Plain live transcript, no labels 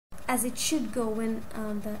as it should go when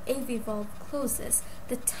the AV valve closes.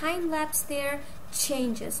 The time lapse there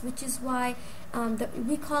changes, which is why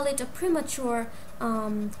we call it a premature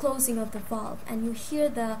closing of the valve, and you hear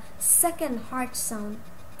the second heart sound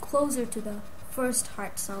closer to the first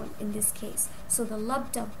heart sound in this case. So the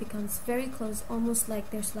lub dub becomes very close, almost like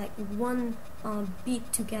there's like one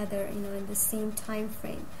beat together, in the same time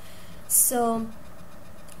frame. So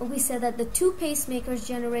we said that the two pacemakers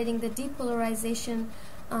generating the depolarization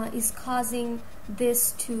is causing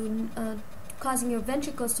this to causing your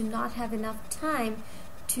ventricles to not have enough time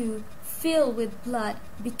to fill with blood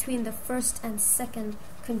between the first and second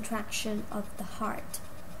contraction of the heart,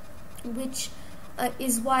 which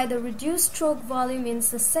is why the reduced stroke volume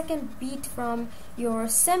means the second beat from your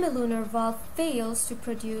semilunar valve fails to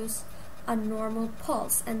produce a normal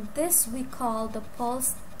pulse, and this we call the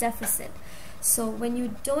pulse deficit. So when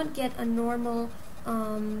you don't get a normal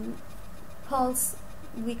pulse,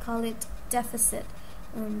 we call it deficit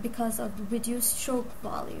because of reduced stroke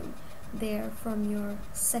volume there from your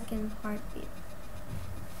second heartbeat.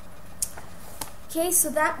 Okay, so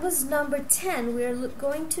that was number 10. We're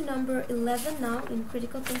going to number 11 now in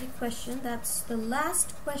critical thinking question. That's the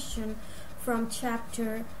last question from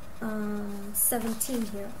chapter 17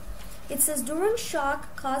 here. It says, during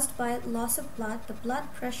shock caused by loss of blood, the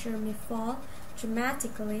blood pressure may fall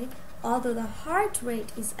dramatically, although the heart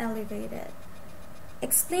rate is elevated.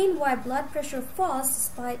 Explain why blood pressure falls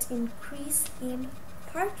despite increase in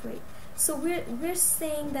heart rate. So we're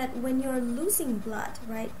saying that when you're losing blood,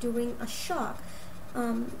 right, during a shock,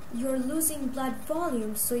 you're losing blood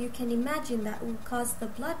volume, so you can imagine that will cause the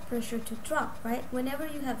blood pressure to drop, right? Whenever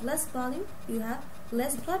you have less volume, you have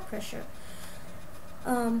less blood pressure.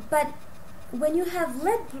 But when you have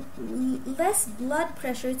less blood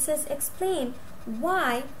pressure, it says explain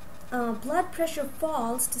why blood pressure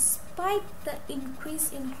falls despite the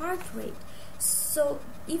increase in heart rate. So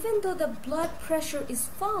even though the blood pressure is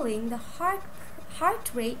falling, the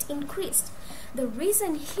heart rate increased. The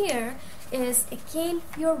reason here is, again,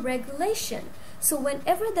 your regulation. So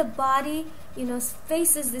whenever the body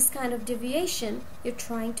faces this kind of deviation, you're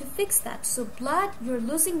trying to fix that. So you're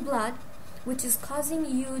losing blood, which is causing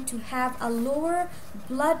you to have a lower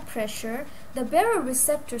blood pressure. The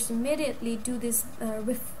baroreceptors immediately do this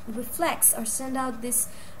reflex, or send out this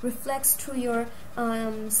reflex through your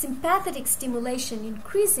sympathetic stimulation,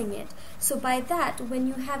 increasing it. So by that, when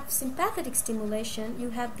you have sympathetic stimulation, you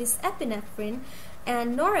have this epinephrine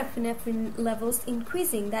and norepinephrine levels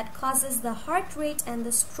increasing. That causes the heart rate and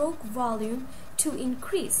the stroke volume to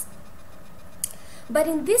increase. But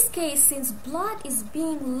in this case, since blood is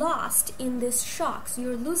being lost in this shock, so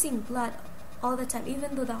you're losing blood all the time,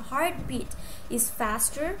 even though the heartbeat is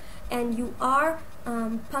faster and you are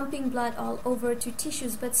pumping blood all over to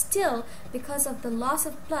tissues, but still, because of the loss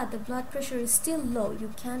of blood, the blood pressure is still low.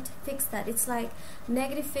 You can't fix that. It's like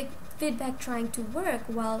negative feedback trying to work,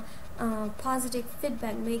 while positive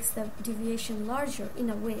feedback makes the deviation larger. In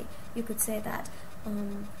a way, you could say that,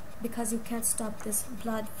 because you can't stop this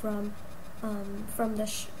blood from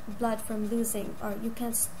blood from losing, or you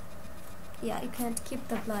can't keep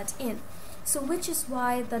the blood in. So which is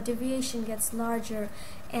why the deviation gets larger,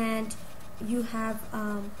 and you have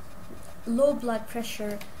low blood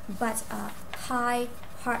pressure, but high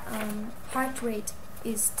heart rate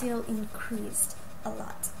is still increased a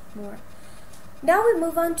lot more. Now we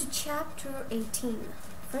move on to chapter 18.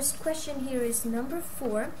 First question here is number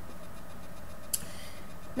 4.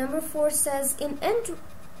 Number 4 says, in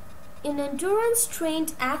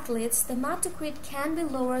endurance-trained athletes, the hematocrit can be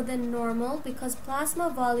lower than normal because plasma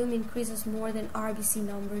volume increases more than RBC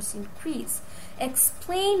numbers increase.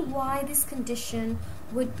 Explain why this condition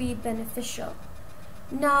would be beneficial.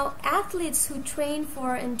 Now, athletes who train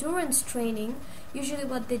for endurance training, usually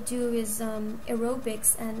what they do is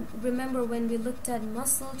aerobics. And remember, when we looked at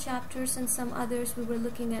muscle chapters and some others, we were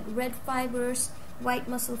looking at red fibers, white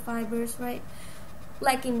muscle fibers, right?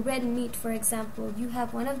 Like in red meat, for example, you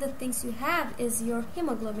have one of the things you have is your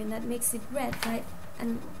hemoglobin that makes it red, right?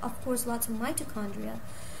 And of course, lots of mitochondria.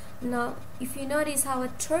 Now, if you notice how a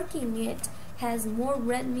turkey meat has more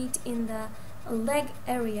red meat in the leg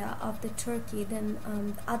area of the turkey than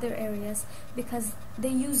other areas, because they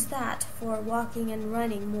use that for walking and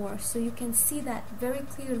running more. So you can see that very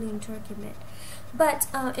clearly in turkey meat. But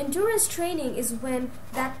endurance training is when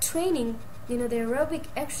that training, the aerobic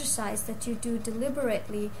exercise that you do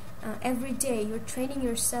deliberately every day, you're training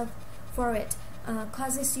yourself for it,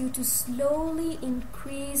 causes you to slowly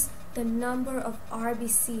increase the number of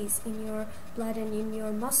RBCs in your blood, and in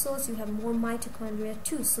your muscles you have more mitochondria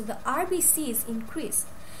too. So the RBCs increase.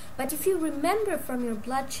 But if you remember from your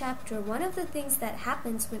blood chapter, one of the things that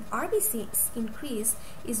happens when RBCs increase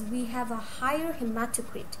is we have a higher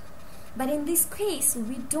hematocrit. But in this case,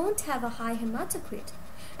 we don't have a high hematocrit.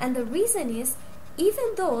 And the reason is,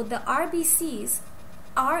 even though the RBCs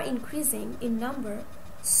are increasing in number,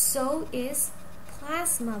 so is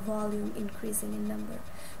plasma volume increasing in number,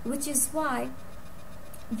 which is why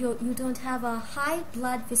you don't have a high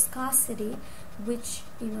blood viscosity, which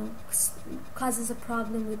causes a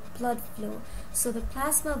problem with blood flow. So the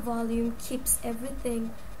plasma volume keeps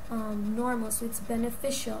everything normal, so it's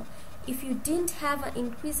beneficial. If you didn't have an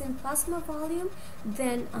increase in plasma volume,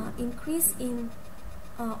 then increase in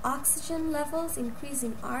oxygen levels, increase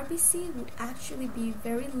in RBC would actually be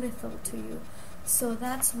very lethal to you. So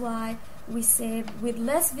that's why we say with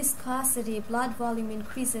less viscosity, blood volume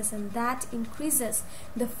increases, and that increases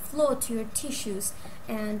the flow to your tissues,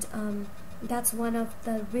 and that's one of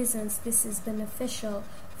the reasons this is beneficial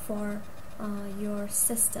for your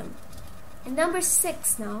system. And number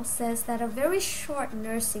 6 now says that a very short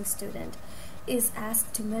nursing student is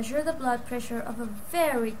asked to measure the blood pressure of a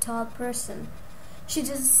very tall person. She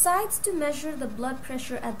decides to measure the blood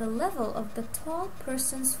pressure at the level of the tall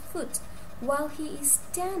person's foot while he is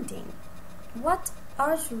standing. What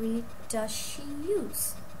artery does she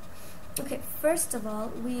use? Okay, first of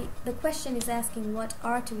all, the question is asking what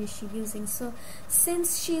artery is she using. So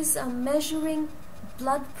since she's measuring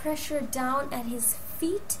blood pressure down at his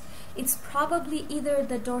feet, it's probably either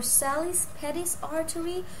the dorsalis pedis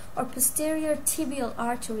artery or posterior tibial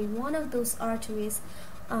artery. One of those arteries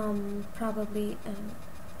probably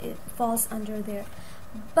it falls under there.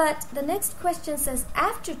 But the next question says,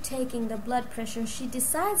 after taking the blood pressure, she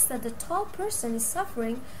decides that the tall person is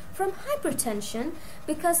suffering from hypertension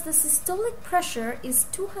because the systolic pressure is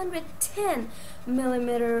 210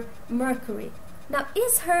 millimeter mercury. Now,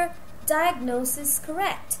 is her diagnosis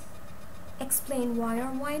correct? Explain why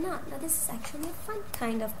or why not. Now, this is actually a fun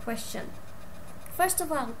kind of question. First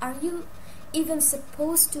of all, are you even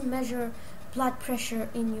supposed to measure blood pressure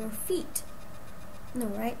in your feet? No,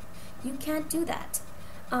 right? You can't do that.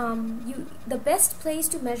 The best place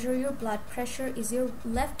to measure your blood pressure is your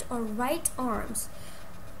left or right arms,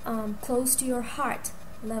 close to your heart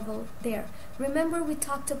level there. Remember, we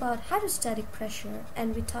talked about hydrostatic pressure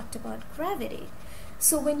and we talked about gravity.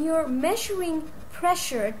 So when you're measuring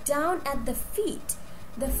pressure down at the feet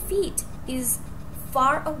is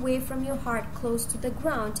far away from your heart, close to the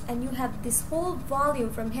ground, and you have this whole volume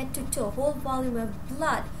from head to toe, whole volume of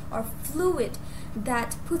blood or fluid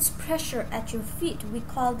that puts pressure at your feet. We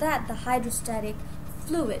call that the hydrostatic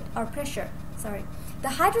fluid or pressure. The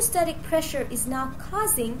hydrostatic pressure is now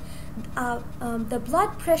causing the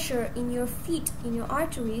blood pressure in your feet, in your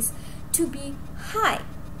arteries, to be high.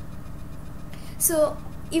 So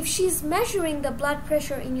if she's measuring the blood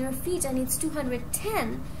pressure in your feet and it's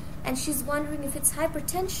 210, and she's wondering if it's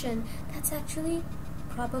hypertension, that's actually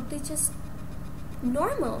probably just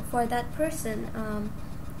normal for that person,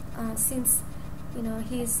 since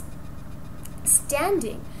he's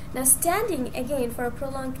standing. Now, standing again for a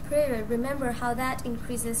prolonged period, remember how that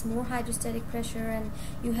increases more hydrostatic pressure, and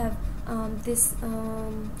you have this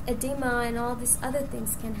edema and all these other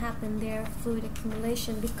things can happen there, fluid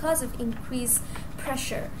accumulation, because of increased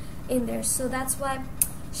pressure in there. So that's why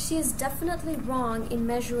she is definitely wrong in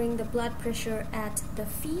measuring the blood pressure at the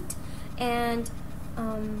feet, and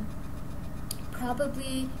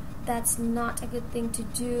probably that's not a good thing to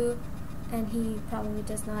do, and he probably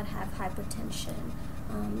does not have hypertension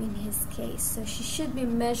in his case. So she should be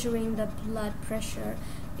measuring the blood pressure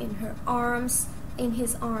in her arms, in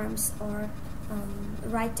his arms, or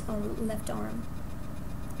right or left arm.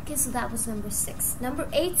 Okay, so that was number 6. Number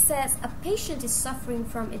 8 says a patient is suffering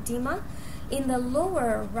from edema in the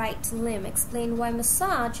lower right limb. Explain why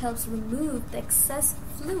massage helps remove the excess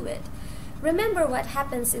fluid. Remember what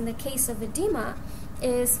happens in the case of edema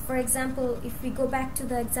is, for example, if we go back to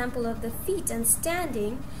the example of the feet and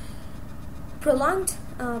standing, prolonged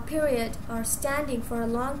period or standing for a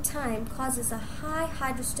long time causes a high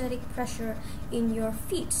hydrostatic pressure in your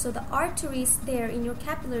feet. So the arteries there in your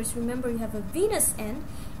capillaries, remember you have a venous end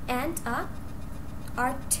and a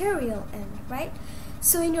arterial end, right?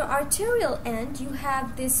 So in your arterial end, you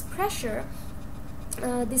have this pressure,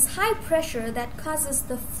 this high pressure that causes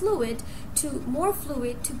the more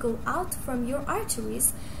fluid to go out from your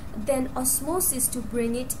arteries, then osmosis to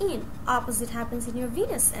bring it in. Opposite happens in your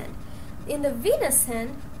venous end. In the venous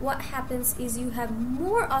end, what happens is you have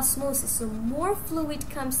more osmosis, so more fluid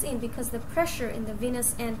comes in because the pressure in the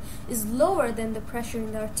venous end is lower than the pressure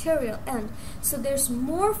in the arterial end. So there's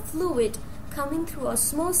more fluid coming through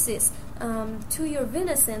osmosis to your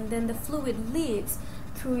venous end than the fluid leaves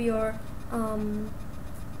through your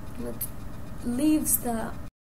leaves the